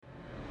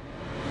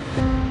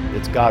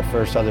It's God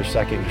first, others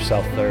second,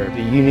 yourself third.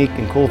 The unique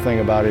and cool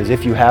thing about it is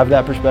if you have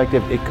that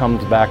perspective, it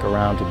comes back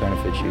around to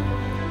benefit you.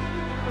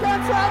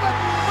 That's Allen!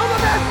 I'm the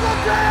national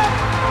champ!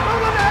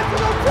 I'm the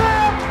national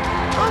champ!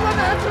 I'm the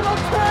national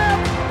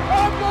champ!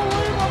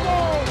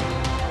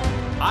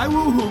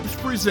 Unbelievable! iWoo Hoops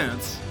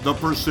presents The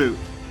Pursuit.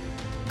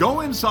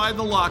 Go inside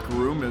the locker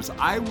room as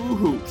iWoo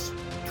Hoops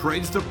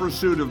trades the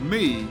pursuit of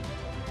me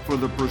for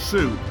the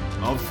pursuit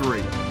of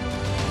three.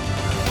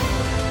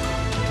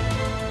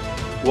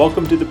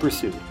 Welcome to The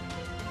Pursuit.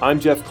 I'm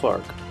Jeff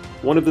Clark,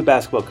 one of the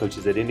basketball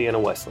coaches at Indiana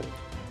Wesleyan.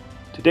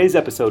 Today's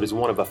episode is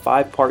one of a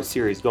 5-part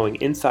series going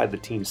inside the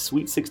team's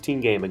Sweet 16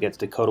 game against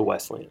Dakota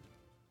Wesleyan.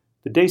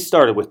 The day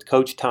started with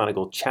Coach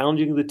Tonagel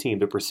challenging the team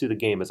to pursue the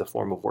game as a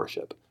form of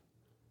worship.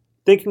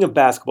 Thinking of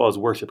basketball as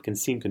worship can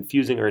seem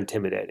confusing or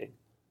intimidating,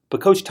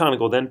 but Coach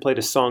Tonagel then played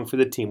a song for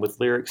the team with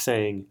lyrics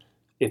saying,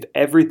 "If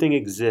everything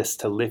exists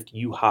to lift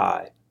you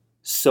high,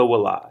 so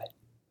will I."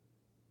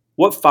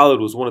 What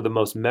followed was one of the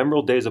most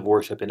memorable days of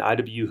worship in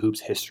IWU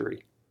Hoops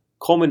history,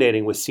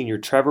 culminating with senior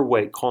Trevor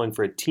Wake calling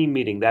for a team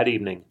meeting that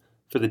evening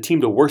for the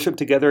team to worship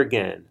together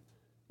again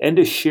and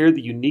to share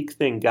the unique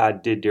thing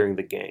God did during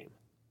the game.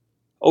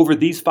 Over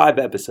these 5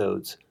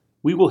 episodes,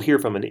 we will hear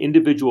from an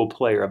individual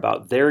player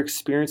about their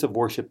experience of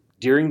worship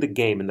during the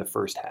game in the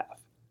first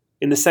half.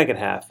 In the second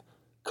half,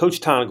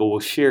 Coach Tonagel will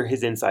share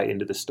his insight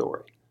into the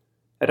story.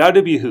 At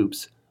IWU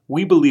Hoops,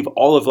 we believe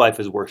all of life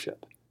is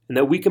worship, and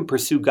that we can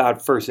pursue God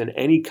first in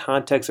any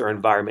context or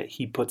environment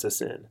He puts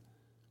us in.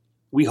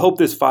 We hope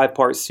this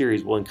 5-part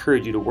series will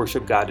encourage you to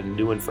worship God in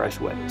new and fresh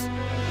ways.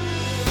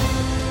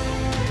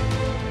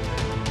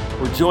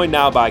 We're joined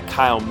now by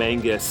Kyle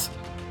Mangus,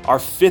 our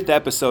 5th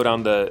episode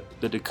on the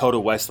Dakota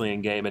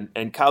Wesleyan game.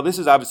 And Kyle, this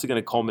is obviously going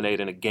to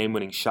culminate in a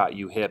game-winning shot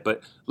you hit,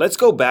 but let's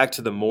go back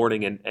to the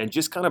morning and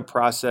just kind of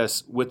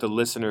process with the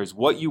listeners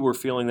what you were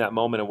feeling that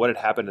moment and what had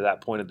happened to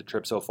that point of the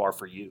trip so far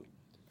for you.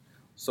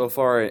 So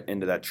far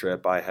into that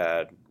trip, I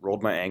had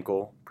rolled my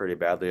ankle pretty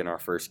badly in our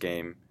first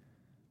game.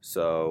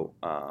 So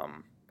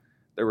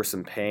there was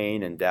some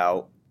pain and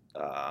doubt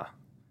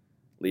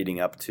leading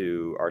up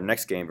to our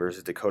next game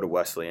versus Dakota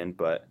Wesleyan.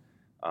 But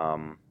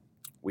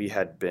we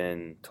had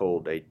been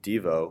told a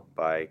devo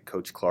by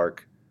Coach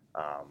Clark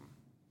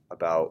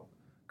about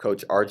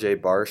Coach R.J.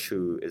 Barsh,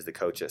 who is the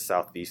coach at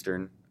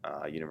Southeastern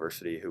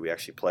University, who we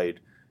actually played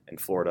in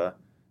Florida.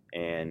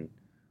 And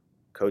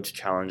Coach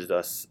challenged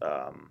us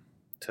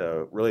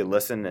to really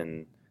listen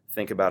and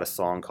think about a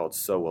song called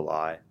So Will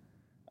I.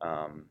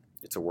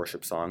 It's a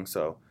worship song.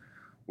 So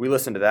we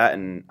listened to that,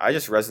 and I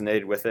just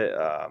resonated with it.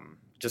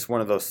 Just one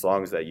of those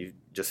songs that you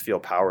just feel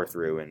power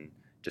through and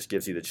just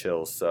gives you the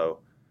chills.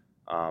 So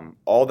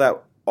all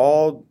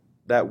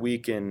that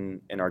week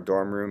in our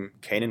dorm room,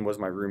 Kanan was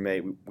my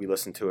roommate. We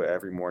listened to it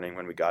every morning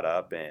when we got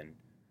up, and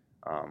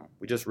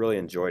we just really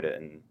enjoyed it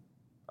and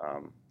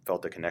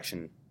felt a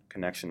connection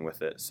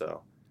with it.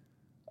 So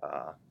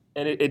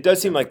And it does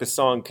seem like the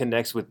song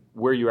connects with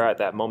where you're at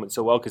that moment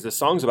so well, because the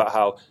song's about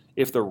how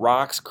if the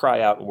rocks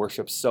cry out and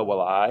worship, so will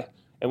I.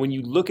 And when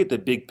you look at the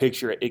big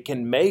picture, it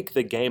can make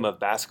the game of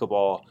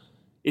basketball,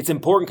 it's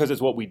important because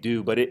it's what we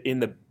do, but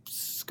in the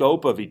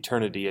scope of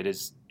eternity, it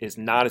is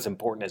not as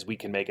important as we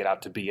can make it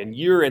out to be. And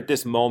you're at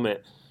this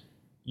moment,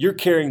 you're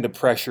carrying the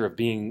pressure of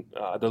being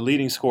the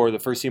leading scorer, the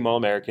first-team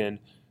All-American.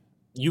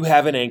 You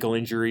have an ankle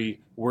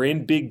injury. We're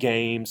in big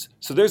games.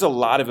 So there's a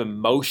lot of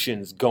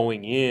emotions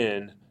going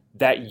in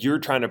that you're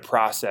trying to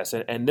process.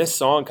 And this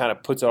song kind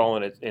of puts it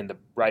all in the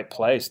right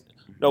place.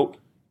 No,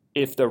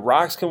 if the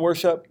rocks can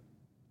worship,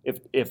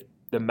 if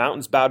the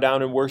mountains bow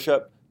down in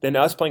worship, then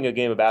us playing a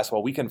game of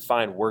basketball, we can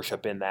find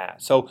worship in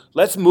that. So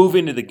let's move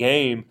into the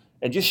game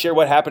and just share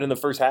what happened in the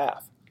first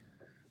half.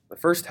 The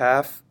first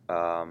half,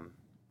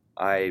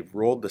 I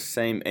rolled the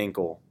same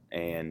ankle,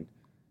 and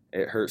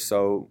it hurt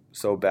so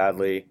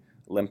badly.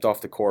 Limped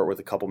off the court with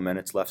a couple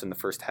minutes left in the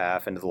first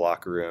half into the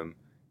locker room,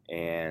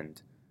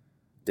 and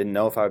didn't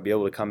know if I would be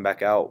able to come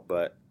back out,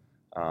 but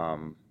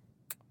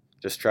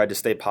just tried to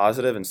stay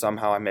positive, and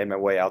somehow I made my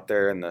way out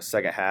there in the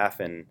second half,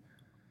 and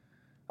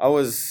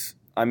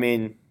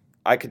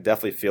I could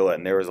definitely feel it,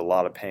 and there was a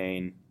lot of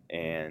pain,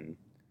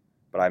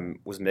 but I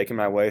was making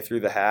my way through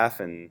the half,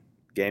 and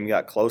game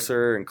got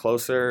closer and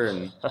closer,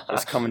 and it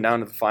was coming down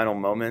to the final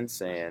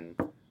moments, and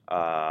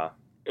I'll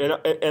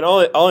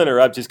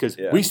interrupt just because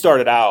we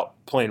started out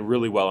playing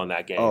really well in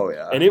that game. Oh,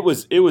 yeah. And it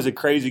was a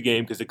crazy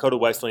game because Dakota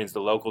Wesleyan's the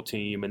local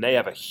team, and they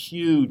have a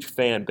huge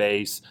fan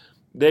base.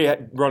 They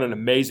run an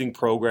amazing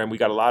program. We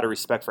got a lot of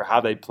respect for how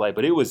they play,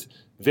 but it was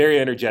very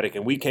energetic,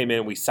 and we came in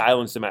and we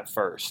silenced them at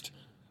first.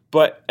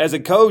 But as a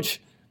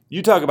coach,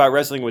 you talk about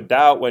wrestling with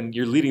doubt when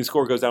your leading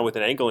scorer goes down with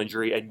an ankle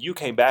injury, and you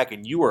came back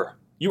and you were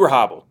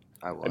hobbled.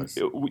 I was.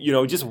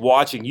 And, just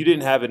watching, you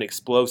didn't have an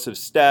explosive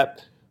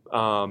step.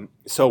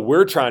 So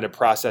we're trying to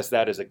process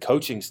that as a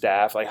coaching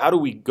staff. Like, how do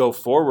we go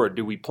forward?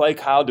 Do we play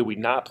Kyle? Do we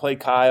not play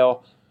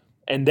Kyle?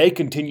 And they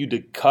continued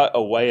to cut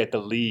away at the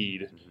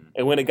lead. Mm-hmm.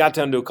 And when it got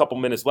down to a couple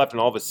minutes left,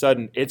 and all of a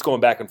sudden it's going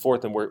back and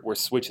forth, and we're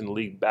switching the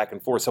lead back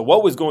and forth. So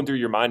what was going through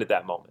your mind at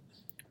that moment?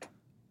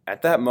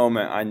 at that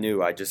moment, I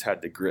knew I just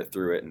had to grit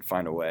through it and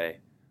find a way.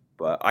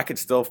 But I could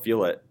still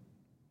feel it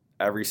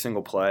every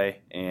single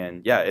play.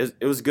 And, yeah,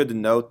 it was good to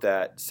note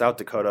that South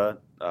Dakota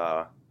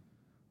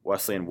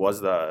Wesleyan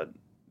was the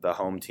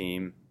home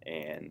team,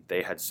 and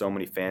they had so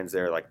many fans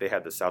there. Like, they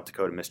had the South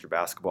Dakota Mr.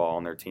 Basketball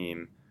on their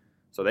team.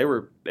 So they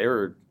were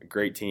a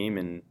great team,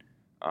 and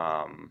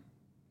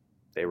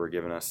they were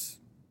giving us,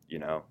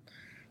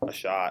 a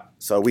shot.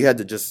 So we had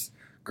to just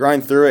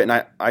grind through it,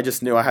 and I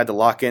just knew I had to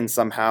lock in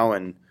somehow,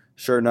 and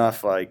sure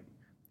enough,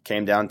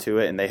 came down to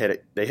it, and they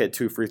hit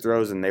 2 free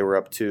throws, and they were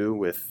up 2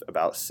 with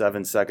about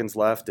 7 seconds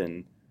left,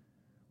 and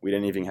we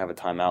didn't even have a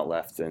timeout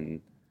left.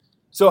 And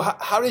so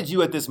how did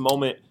you at this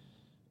moment,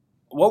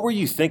 what were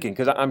you thinking?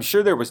 Because I'm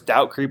sure there was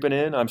doubt creeping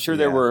in. I'm sure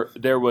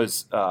there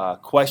was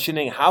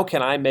questioning, how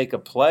can I make a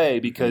play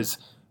because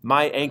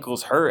my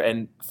ankle's hurt,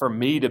 and for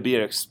me to be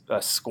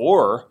a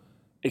scorer,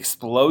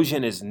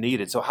 explosion is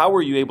needed. So how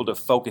were you able to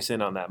focus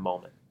in on that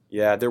moment?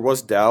 Yeah, there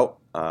was doubt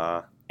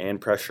and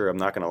pressure, I'm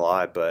not going to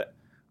lie, but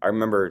I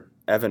remember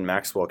Evan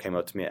Maxwell came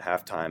up to me at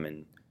halftime,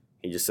 and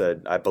he just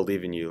said, I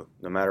believe in you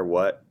no matter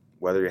what,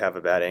 whether you have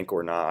a bad ankle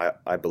or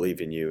not, I believe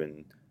in you.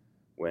 And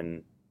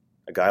when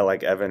a guy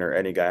like Evan or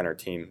any guy on our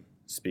team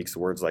speaks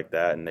words like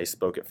that, and they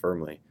spoke it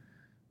firmly,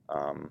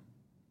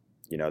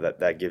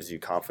 that gives you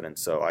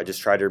confidence. So I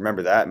just tried to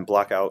remember that and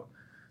block out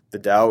the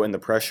doubt and the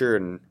pressure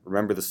and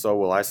remember the So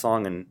Will I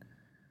song and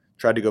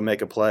tried to go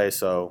make a play.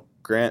 So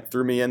Grant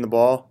threw me in the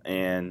ball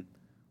and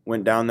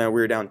went down there. We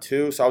were down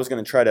 2, so I was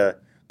going to try to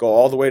go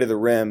all the way to the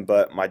rim,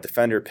 but my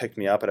defender picked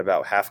me up at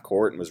about half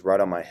court and was right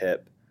on my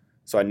hip.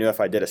 So I knew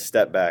if I did a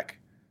step back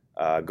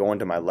going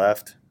to my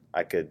left,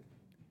 I could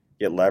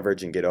get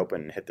leverage and get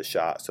open and hit the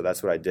shot. So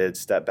that's what I did,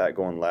 step back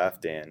going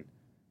left, and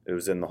it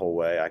was in the whole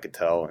way, I could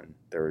tell, and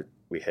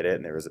we hit it,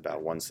 and there was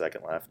about 1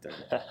 second left, and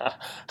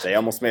they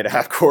almost made a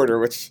half quarter,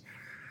 which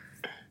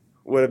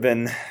would have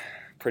been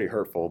pretty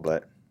hurtful,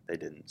 but they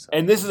didn't. So.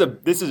 And this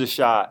is a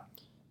shot.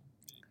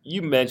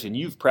 You mentioned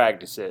you've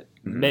practiced it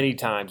many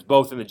times,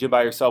 both in the gym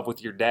by yourself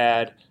with your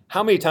dad.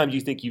 How many times do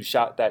you think you've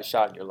shot that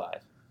shot in your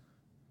life?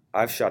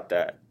 I've shot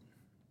that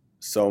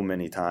so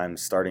many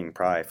times, starting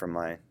probably from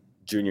my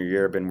junior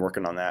year. I've been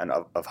working on that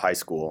of high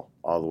school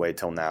all the way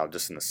till now,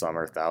 just in the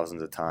summer,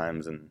 thousands of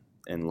times, and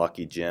in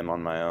Lucky Gym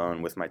on my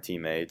own with my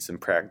teammates in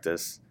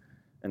practice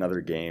and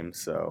other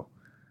games. So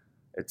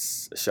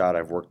it's a shot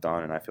I've worked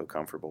on and I feel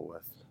comfortable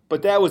with.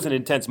 But that was an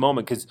intense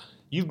moment because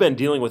you've been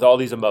dealing with all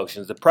these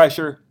emotions, the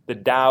pressure, the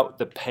doubt,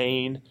 the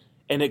pain,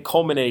 and it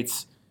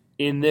culminates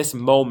in this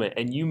moment,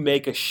 and you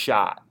make a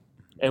shot.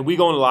 And we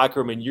go in the locker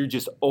room, and you're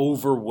just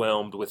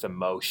overwhelmed with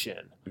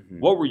emotion. Mm-hmm.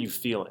 What were you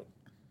feeling?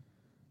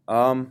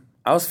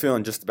 I was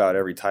feeling just about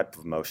every type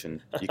of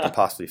emotion you could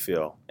possibly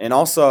feel. And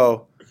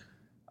also,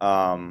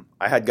 I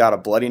had got a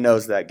bloody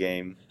nose that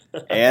game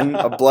and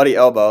a bloody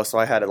elbow, so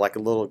I had a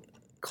little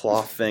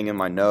cloth thing in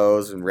my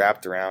nose and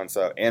wrapped around,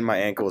 and my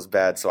ankle was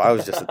bad, so I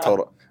was just a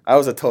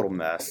total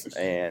mess.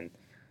 And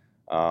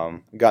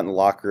got in the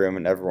locker room,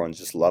 and everyone's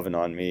just loving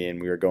on me,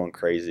 and we were going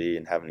crazy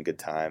and having a good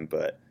time.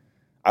 But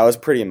I was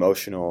pretty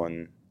emotional,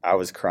 and I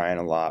was crying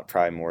a lot,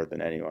 probably more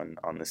than anyone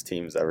on this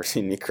team's ever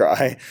seen me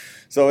cry.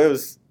 So it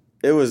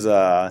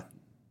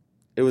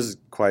was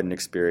quite an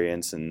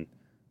experience, and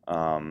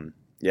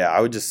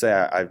I would just say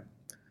I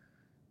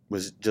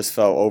just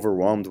felt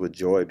overwhelmed with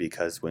joy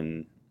because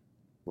when,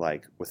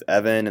 with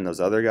Evan and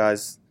those other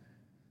guys,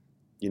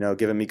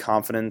 giving me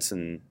confidence,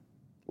 and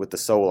with the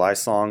So Will I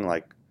song,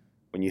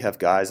 when you have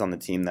guys on the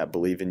team that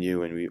believe in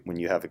you, and when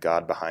you have a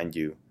God behind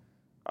you,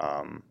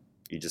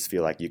 you just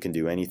feel like you can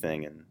do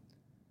anything, and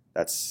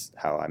that's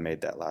how I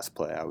made that last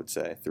play, I would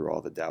say, through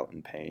all the doubt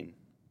and pain.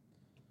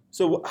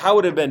 So how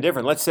would it have been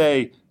different? Let's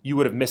say you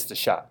would have missed the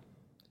shot.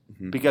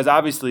 Mm-hmm. Because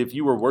obviously if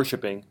you were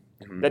worshiping,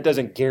 that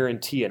doesn't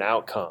guarantee an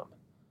outcome.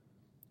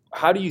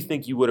 How do you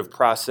think you would have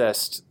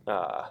processed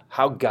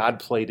how God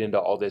played into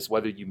all this,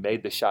 whether you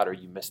made the shot or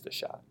you missed the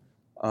shot?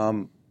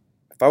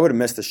 If I would have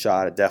missed the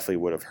shot, it definitely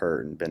would have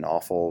hurt and been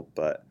awful,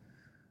 but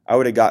I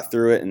would have got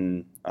through it.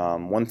 And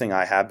one thing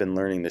I have been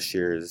learning this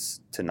year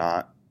is to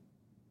not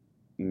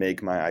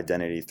make my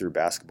identity through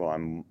basketball.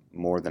 I'm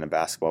more than a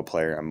basketball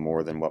player. I'm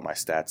more than what my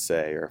stats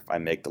say, or if I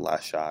make the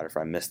last shot, or if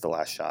I miss the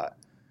last shot.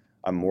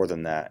 I'm more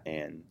than that,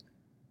 and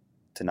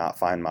to not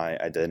find my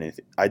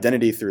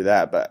identity through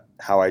that, but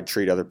how I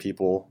treat other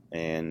people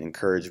and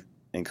encourage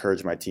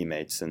my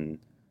teammates, and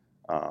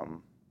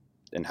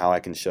how I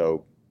can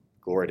show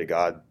glory to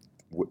God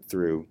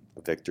through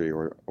a victory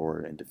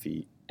or in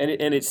defeat. And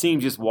it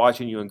seems, just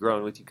watching you and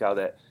growing with you, Kyle,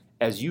 that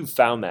as you've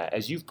found that,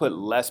 as you've put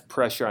less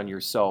pressure on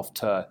yourself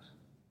to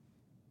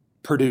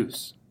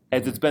produce,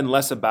 as it's been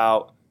less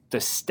about the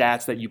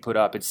stats that you put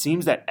up, it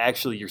seems that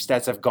actually your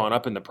stats have gone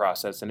up in the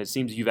process, and it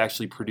seems you've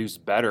actually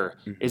produced better.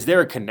 Mm-hmm. Is there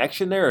a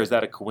connection there, or is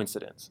that a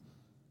coincidence?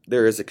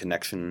 There is a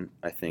connection,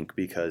 I think,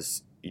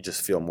 because you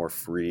just feel more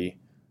free,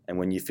 and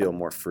when you feel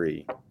more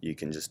free, you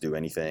can just do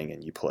anything,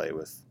 and you play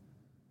with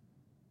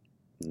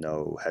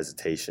no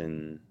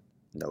hesitation,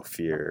 no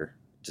fear.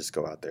 Just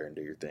go out there and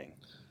do your thing.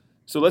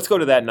 So let's go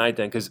to that night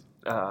then, because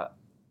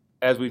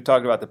as we've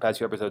talked about the past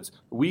few episodes,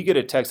 we get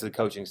a text to the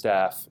coaching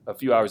staff a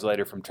few hours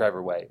later from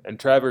Trevor Way. And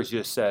Trevor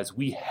just says,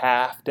 we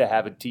have to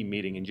have a team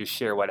meeting and just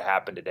share what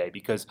happened today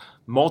because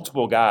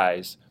multiple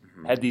guys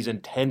had these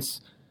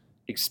intense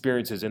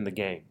experiences in the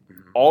game,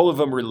 all of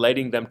them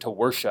relating them to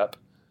worship.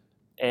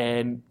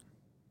 And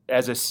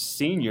as a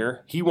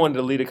senior, he wanted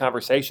to lead a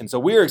conversation. So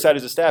we were excited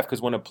as a staff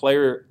because when a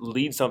player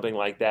leads something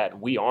like that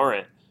and we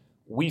aren't,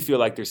 we feel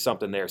like there's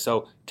something there.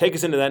 So take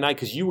us into that night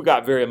because you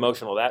got very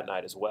emotional that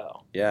night as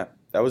well. Yeah,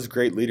 that was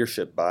great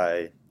leadership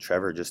by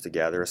Trevor just to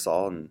gather us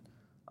all. And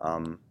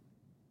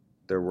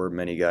there were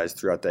many guys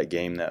throughout that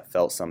game that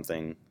felt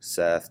something.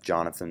 Seth,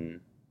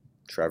 Jonathan,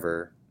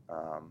 Trevor,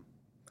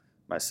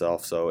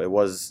 myself. So it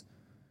was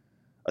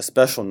a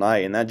special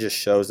night, and that just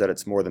shows that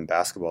it's more than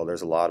basketball.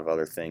 There's a lot of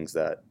other things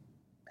that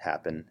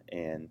happen,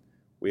 and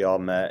we all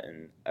met,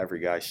 and every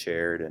guy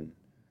shared, and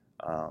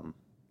I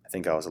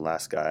think I was the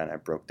last guy, and I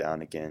broke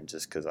down again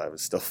just because I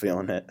was still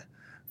feeling it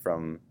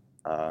from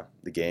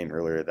the game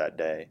earlier that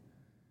day.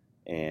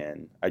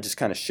 And I just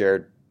kind of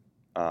shared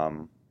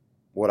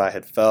what I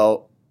had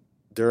felt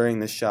during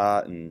the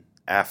shot and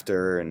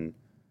after, and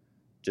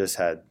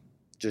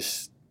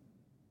just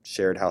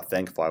shared how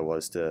thankful I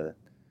was to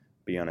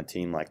be on a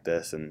team like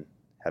this and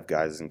have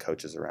guys and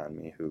coaches around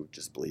me who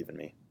just believe in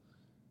me.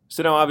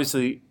 So now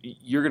obviously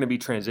you're going to be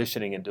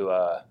transitioning into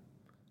a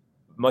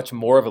much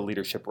more of a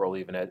leadership role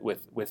even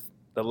with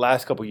the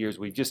last couple of years.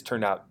 We've just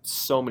turned out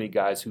so many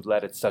guys who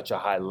led at such a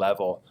high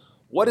level.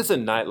 What does a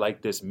night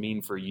like this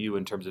mean for you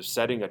in terms of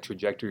setting a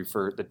trajectory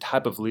for the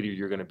type of leader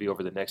you're going to be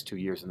over the next 2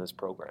 years in this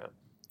program?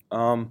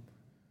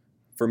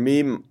 For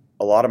me,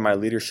 a lot of my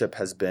leadership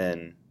has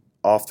been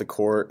off the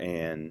court,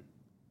 and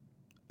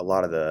a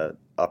lot of the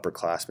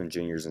upperclassmen,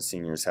 juniors, and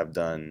seniors have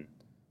done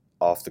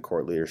off the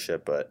court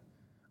leadership. But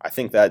I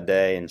think that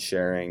day and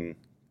sharing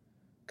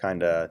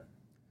kind of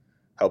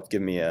helped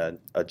give me a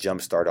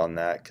jump start on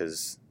that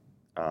because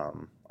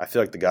I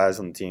feel like the guys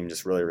on the team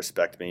just really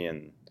respect me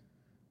and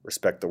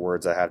respect the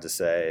words I have to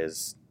say.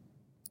 As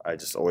I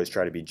just always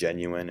try to be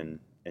genuine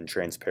and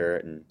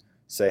transparent and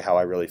say how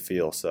I really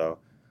feel. So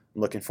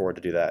I'm looking forward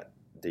to do that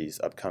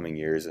these upcoming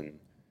years and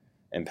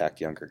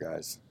impact younger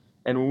guys.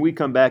 And when we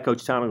come back,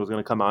 Coach Tonigal is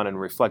going to come on and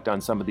reflect on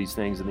some of these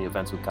things in the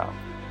Events with Kyle.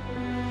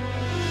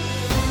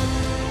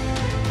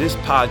 This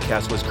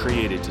podcast was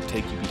created to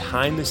take you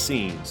behind the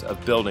scenes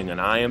of building an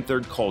I Am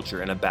Third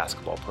culture in a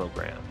basketball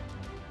program.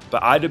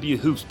 But IW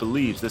Hoops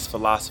believes this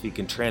philosophy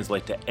can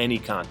translate to any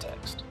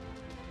context.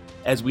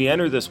 As we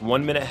enter this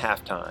 1-minute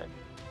halftime,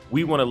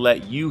 we want to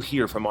let you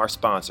hear from our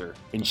sponsor,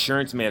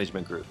 Insurance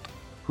Management Group,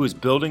 who is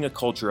building a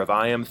culture of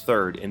I Am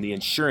Third in the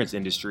insurance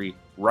industry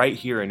right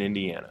here in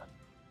Indiana.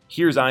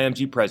 Here's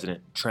IMG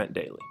President Trent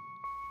Daly.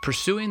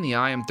 Pursuing the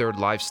I Am Third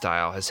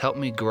lifestyle has helped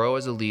me grow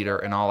as a leader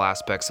in all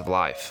aspects of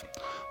life.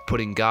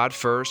 Putting God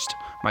first,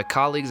 my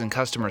colleagues and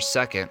customers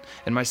second,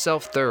 and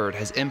myself third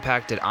has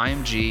impacted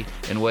IMG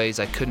in ways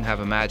I couldn't have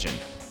imagined.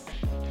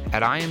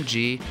 At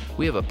IMG,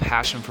 we have a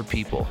passion for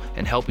people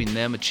and helping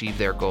them achieve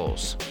their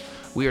goals.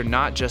 We are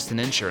not just an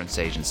insurance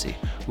agency,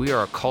 we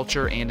are a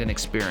culture and an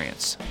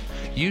experience.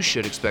 You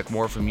should expect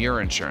more from your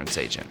insurance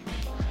agent.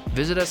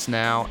 Visit us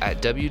now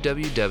at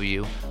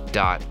www.insmgt.com.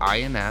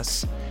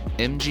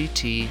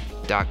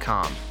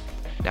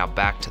 Now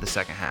back to the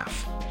second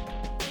half.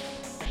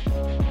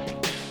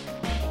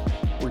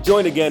 We're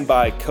joined again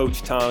by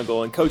Coach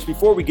Tonigal. And Coach,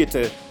 before we get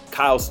to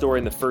Kyle's story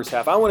in the first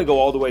half, I want to go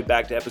all the way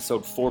back to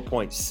episode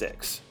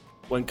 4.6,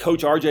 when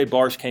Coach RJ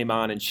Barsh came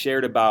on and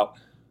shared about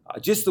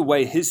just the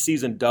way his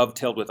season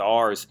dovetailed with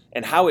ours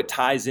and how it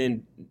ties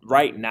in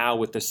right now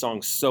with the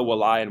song So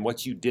Will I and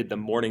what you did the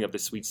morning of the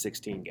Sweet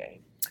 16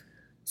 game.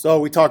 So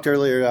we talked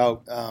earlier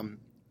about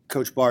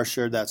Coach Barr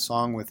shared that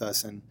song with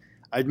us, and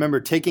I remember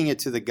taking it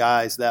to the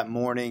guys that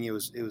morning. It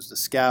was the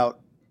scout,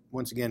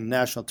 once again,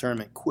 national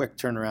tournament, quick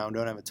turnaround,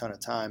 don't have a ton of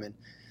time. And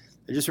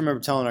I just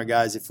remember telling our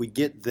guys, if we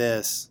get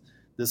this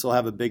will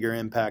have a bigger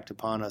impact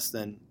upon us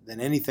than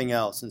anything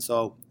else. And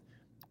so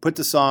put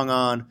the song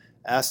on,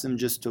 asked them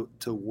just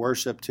to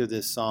worship to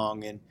this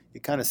song, and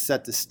it kind of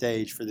set the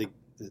stage for the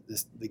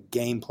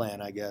game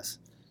plan, I guess.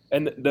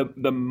 And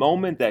the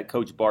moment that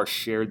Coach Barr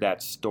shared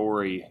that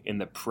story in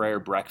the prayer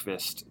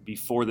breakfast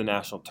before the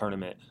national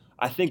tournament,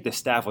 I think the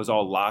staff was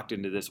all locked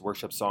into this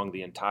worship song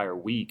the entire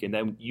week, and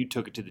then you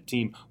took it to the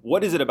team.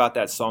 What is it about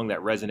that song that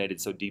resonated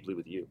so deeply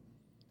with you?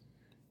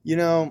 You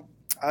know,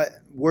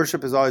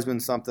 worship has always been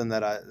something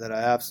that I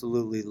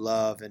absolutely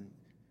love, and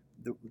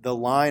the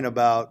line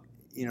about,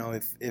 you know,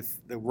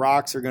 if the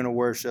rocks are going to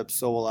worship,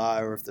 so will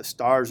I, or if the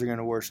stars are going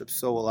to worship,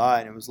 so will I.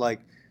 And it was like,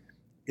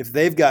 if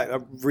they've got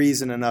a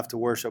reason enough to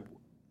worship,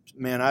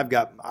 man, I've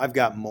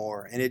got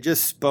more. And it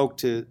just spoke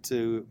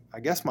to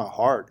I guess my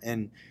heart,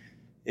 and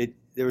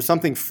there was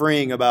something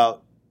freeing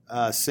about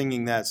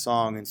singing that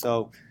song, and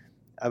so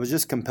I was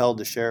just compelled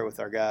to share it with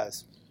our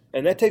guys.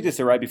 And that takes us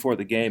to right before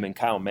the game and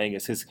Kyle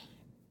Mangus. His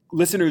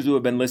listeners who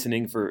have been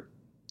listening for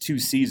 2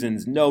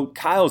 seasons know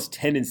Kyle's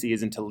tendency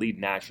isn't to lead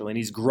naturally, and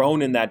he's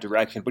grown in that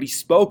direction. But he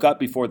spoke up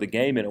before the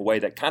game in a way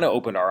that kind of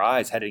opened our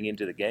eyes heading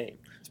into the game.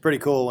 It's pretty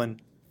cool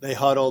when they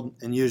huddled,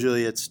 and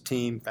usually it's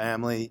team,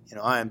 family.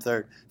 I am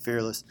third,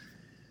 fearless.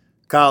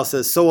 Kyle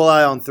says, "So will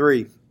I on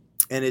 3."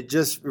 And it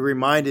just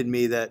reminded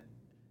me that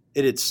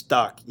it had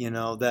stuck,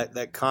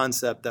 that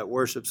concept, that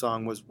worship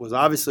song was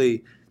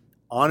obviously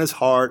on his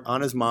heart,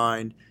 on his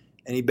mind.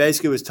 And he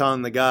basically was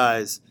telling the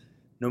guys,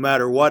 no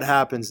matter what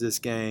happens this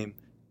game,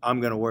 I'm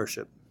going to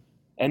worship.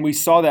 And we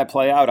saw that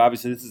play out.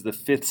 Obviously, this is the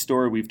 5th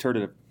story we've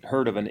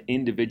heard of an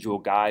individual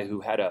guy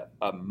who had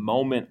a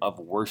moment of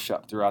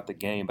worship throughout the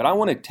game. But I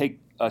want to take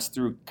us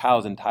through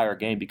Kyle's entire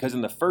game, because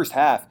in the first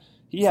half,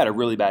 he had a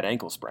really bad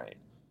ankle sprain.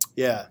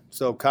 Yeah,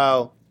 so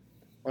Kyle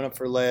went up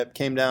for a layup,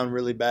 came down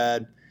really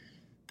bad.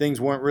 Things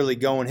weren't really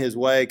going his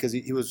way because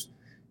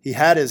he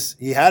had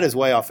his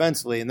way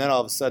offensively, and then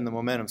all of a sudden the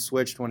momentum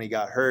switched when he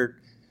got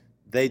hurt.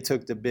 They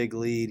took the big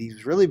lead. He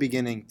was really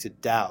beginning to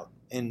doubt.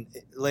 And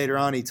later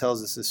on, he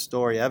tells us this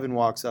story. Evan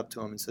walks up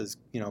to him and says,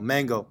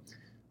 "Mango,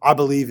 I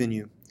believe in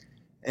you."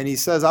 And he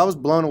says, "I was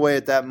blown away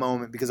at that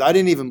moment because I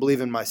didn't even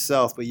believe in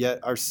myself, but yet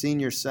our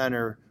senior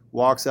center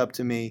walks up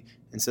to me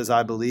and says,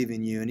 'I believe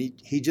in you.'" And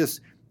he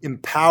just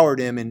empowered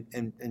him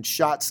and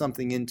shot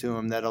something into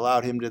him that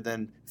allowed him to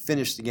then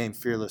finish the game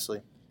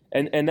fearlessly.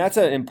 And that's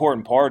an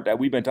important part that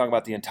we've been talking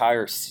about the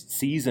entire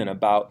season,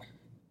 about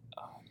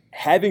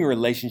having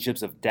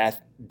relationships of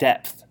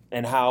depth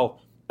and how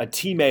a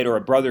teammate or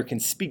a brother can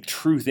speak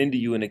truth into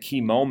you in a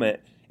key moment.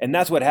 And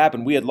that's what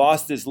happened. We had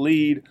lost this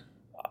lead.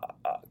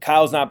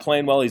 Kyle's not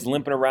playing well. He's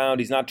limping around.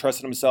 He's not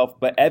trusting himself.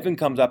 But Evan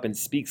comes up and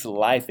speaks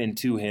life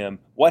into him.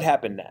 What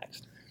happened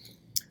next?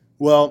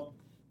 Well,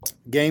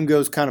 game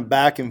goes kind of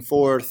back and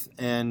forth,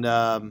 and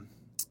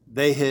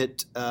they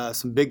hit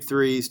some big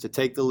threes to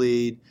take the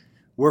lead.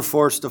 We're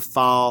forced to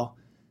foul.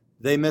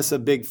 They miss a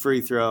big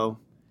free throw.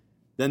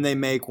 Then they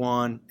make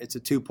one. It's a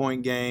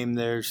 2-point game.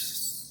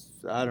 There's,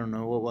 I don't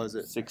know, what was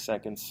it? 6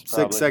 seconds.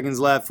 Probably. 6 seconds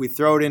left. We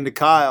throw it into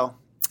Kyle,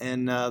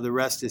 and the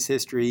rest is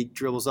history. He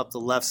dribbles up the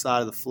left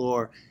side of the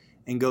floor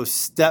and goes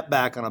step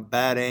back on a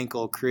bad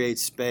ankle,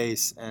 creates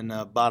space, and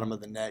bottom of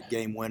the net,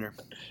 game winner.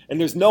 And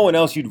there's no one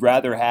else you'd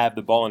rather have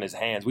the ball in his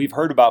hands. We've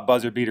heard about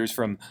buzzer beaters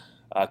from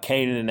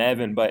Kanan and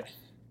Evan, but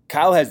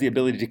Kyle has the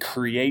ability to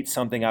create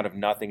something out of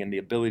nothing and the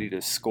ability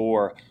to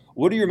score.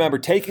 What do you remember,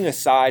 taking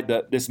aside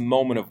this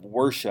moment of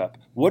worship,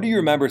 what do you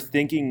remember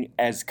thinking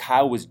as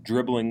Kyle was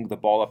dribbling the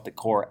ball up the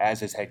court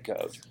as his head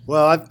coach?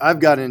 Well, I've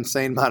got an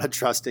insane amount of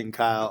trust in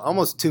Kyle,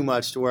 almost too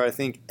much to where I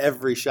think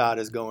every shot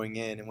is going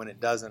in, and when it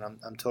doesn't,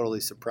 I'm totally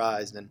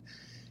surprised. And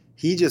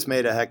he just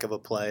made a heck of a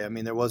play. I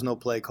mean, there was no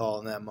play call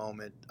in that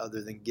moment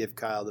other than give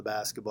Kyle the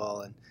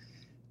basketball. And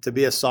to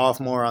be a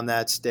sophomore on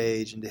that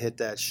stage and to hit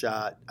that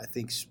shot, I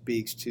think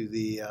speaks to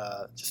the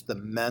just the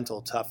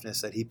mental toughness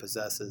that he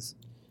possesses.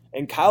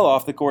 And Kyle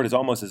off the court is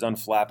almost as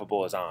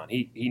unflappable as on.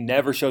 He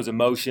never shows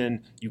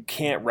emotion. You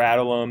can't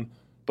rattle him.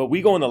 But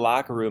we go in the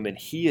locker room, and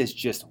he is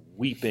just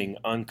weeping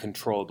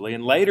uncontrollably.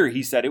 And later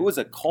he said it was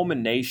a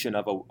culmination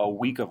of a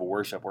week of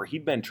worship where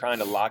he'd been trying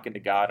to lock into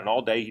God, and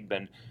all day he'd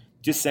been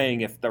just saying,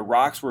 if the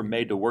rocks were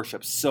made to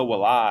worship, so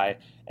will I.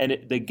 And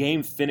the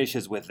game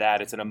finishes with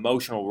that. It's an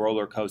emotional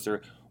roller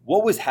coaster.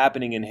 What was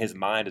happening in his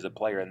mind as a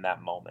player in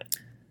that moment?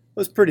 It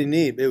was pretty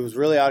neat. It was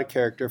really out of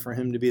character for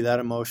him to be that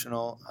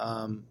emotional,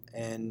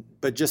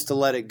 but just to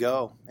let it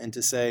go and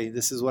to say,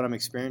 this is what I'm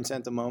experiencing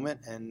at the moment.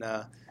 And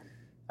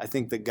I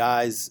think the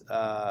guys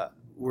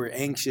were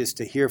anxious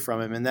to hear from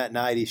him. And that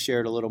night he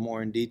shared a little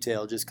more in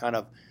detail, just kind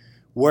of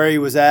where he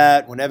was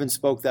at when Evan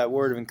spoke that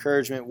word of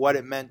encouragement, what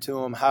it meant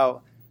to him,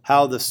 how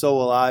the So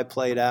Will I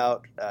played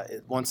out.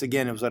 Once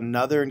again, it was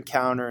another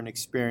encounter and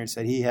experience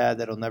that he had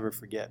that he'll never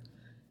forget.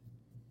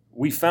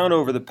 We found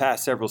over the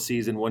past several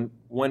seasons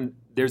when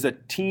there's a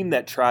team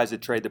that tries to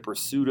trade the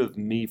pursuit of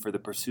me for the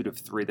pursuit of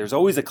 3, there's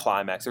always a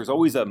climax. There's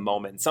always a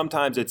moment.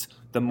 Sometimes it's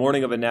the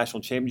morning of a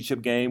national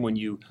championship game when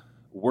you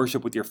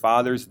worship with your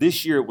fathers.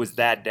 This year it was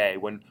that day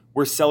when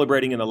we're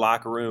celebrating in the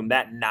locker room,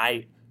 that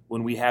night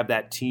when we have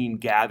that team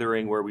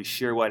gathering where we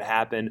share what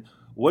happened.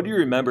 What do you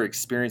remember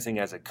experiencing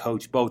as a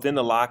coach, both in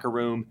the locker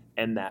room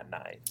and that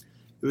night?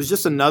 It was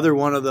just another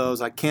one of those.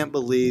 I can't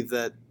believe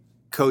that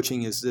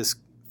coaching is this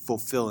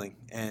fulfilling,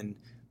 and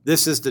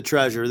this is the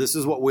treasure. This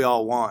is what we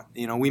all want.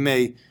 We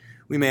may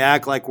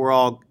act like we're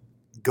all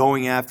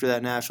going after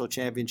that national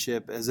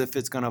championship as if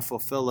it's going to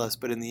fulfill us,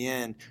 but in the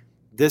end,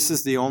 this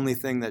is the only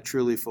thing that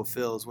truly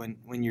fulfills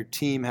when your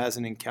team has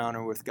an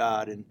encounter with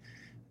God. And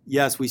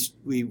yes,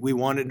 we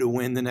wanted to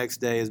win the next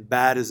day as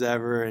bad as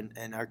ever,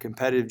 and our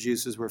competitive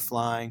juices were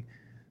flying,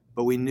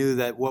 but we knew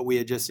that what we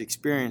had just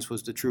experienced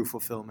was the true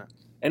fulfillment.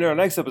 And in our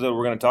next episode,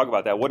 we're going to talk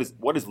about that. What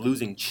is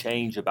losing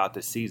change about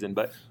this season?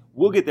 But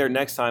we'll get there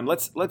next time.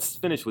 Let's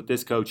finish with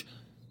this, Coach.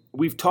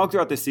 We've talked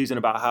throughout this season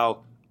about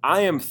how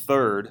I am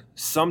third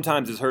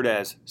sometimes is heard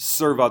as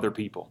serve other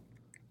people.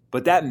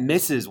 But that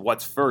misses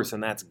what's first,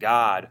 and that's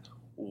God.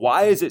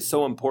 Why is it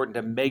so important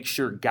to make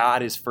sure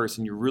God is first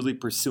and you're really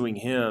pursuing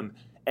Him?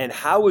 And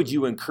how would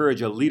you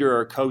encourage a leader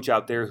or a coach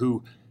out there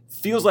who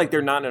feels like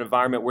they're not in an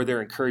environment where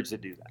they're encouraged to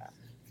do that?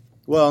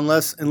 Well,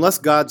 unless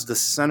God's the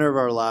center of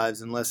our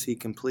lives, unless he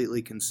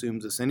completely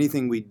consumes us,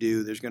 anything we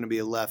do, there's going to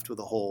be left with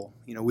a hole.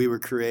 We were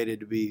created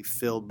to be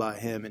filled by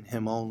him and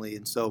him only.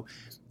 And so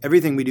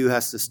everything we do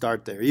has to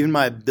start there. Even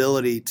my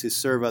ability to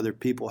serve other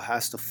people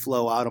has to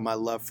flow out of my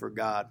love for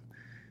God.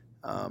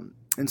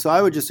 And so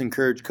I would just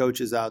encourage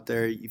coaches out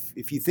there,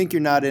 if you think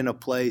you're not in a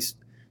place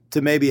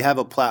to maybe have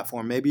a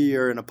platform, maybe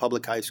you're in a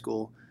public high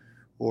school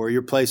or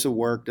your place of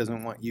work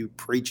doesn't want you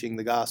preaching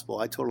the gospel.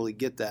 I totally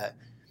get that.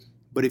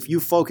 But if you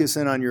focus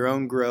in on your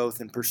own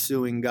growth and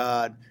pursuing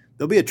God,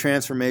 there'll be a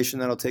transformation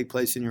that'll take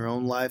place in your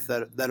own life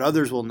that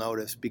others will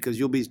notice, because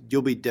you'll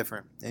be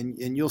different and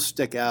you'll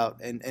stick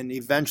out. And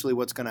eventually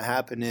what's going to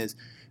happen is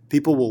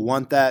people will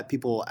want that.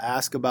 People will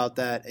ask about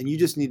that. And you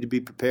just need to be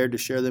prepared to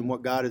share them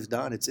what God has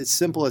done. It's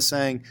simple as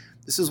saying,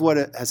 this is what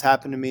has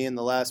happened to me in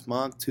the last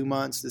month, 2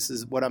 months. This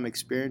is what I'm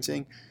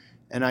experiencing.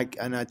 And I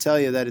tell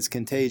you that it's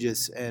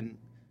contagious. And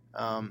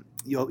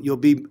you'll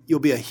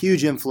be a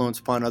huge influence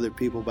upon other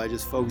people by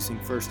just focusing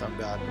first on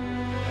God.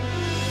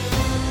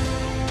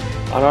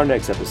 On our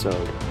next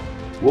episode,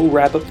 we'll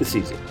wrap up the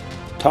season,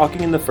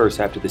 talking in the first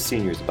half to the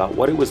seniors about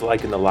what it was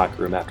like in the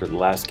locker room after the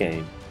last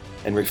game,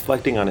 and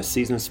reflecting on a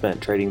season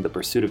spent trading the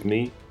pursuit of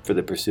me for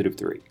the pursuit of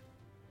 3.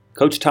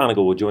 Coach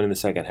Tonagel will join in the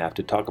second half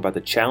to talk about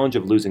the challenge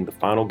of losing the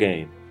final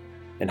game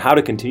and how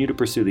to continue to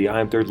pursue the I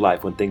Am Third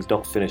life when things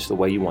don't finish the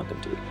way you want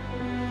them to.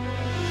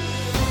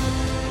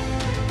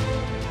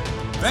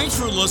 Thanks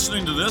for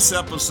listening to this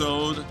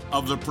episode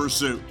of The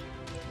Pursuit.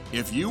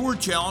 If you were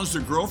challenged to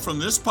grow from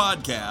this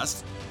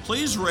podcast,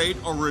 please rate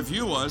or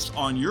review us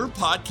on your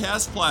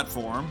podcast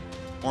platform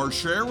or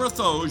share with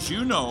those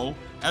you know,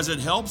 as it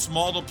helps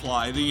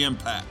multiply the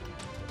impact.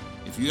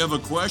 If you have a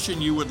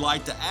question you would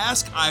like to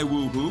ask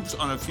iWooHoops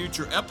on a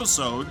future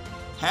episode,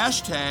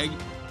 hashtag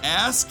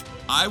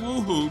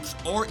AskIWooHoops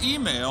or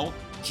email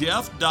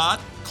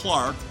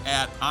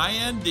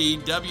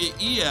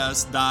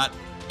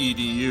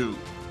jeff.clark@indwes.edu.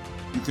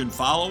 You can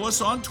follow us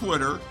on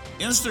Twitter,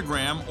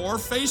 Instagram, or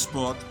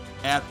Facebook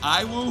at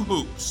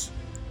iWooHoops.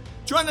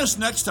 Join us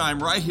next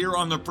time right here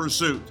on The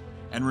Pursuit.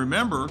 And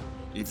remember,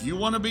 if you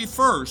want to be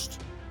first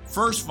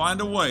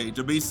find a way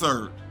to be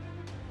third.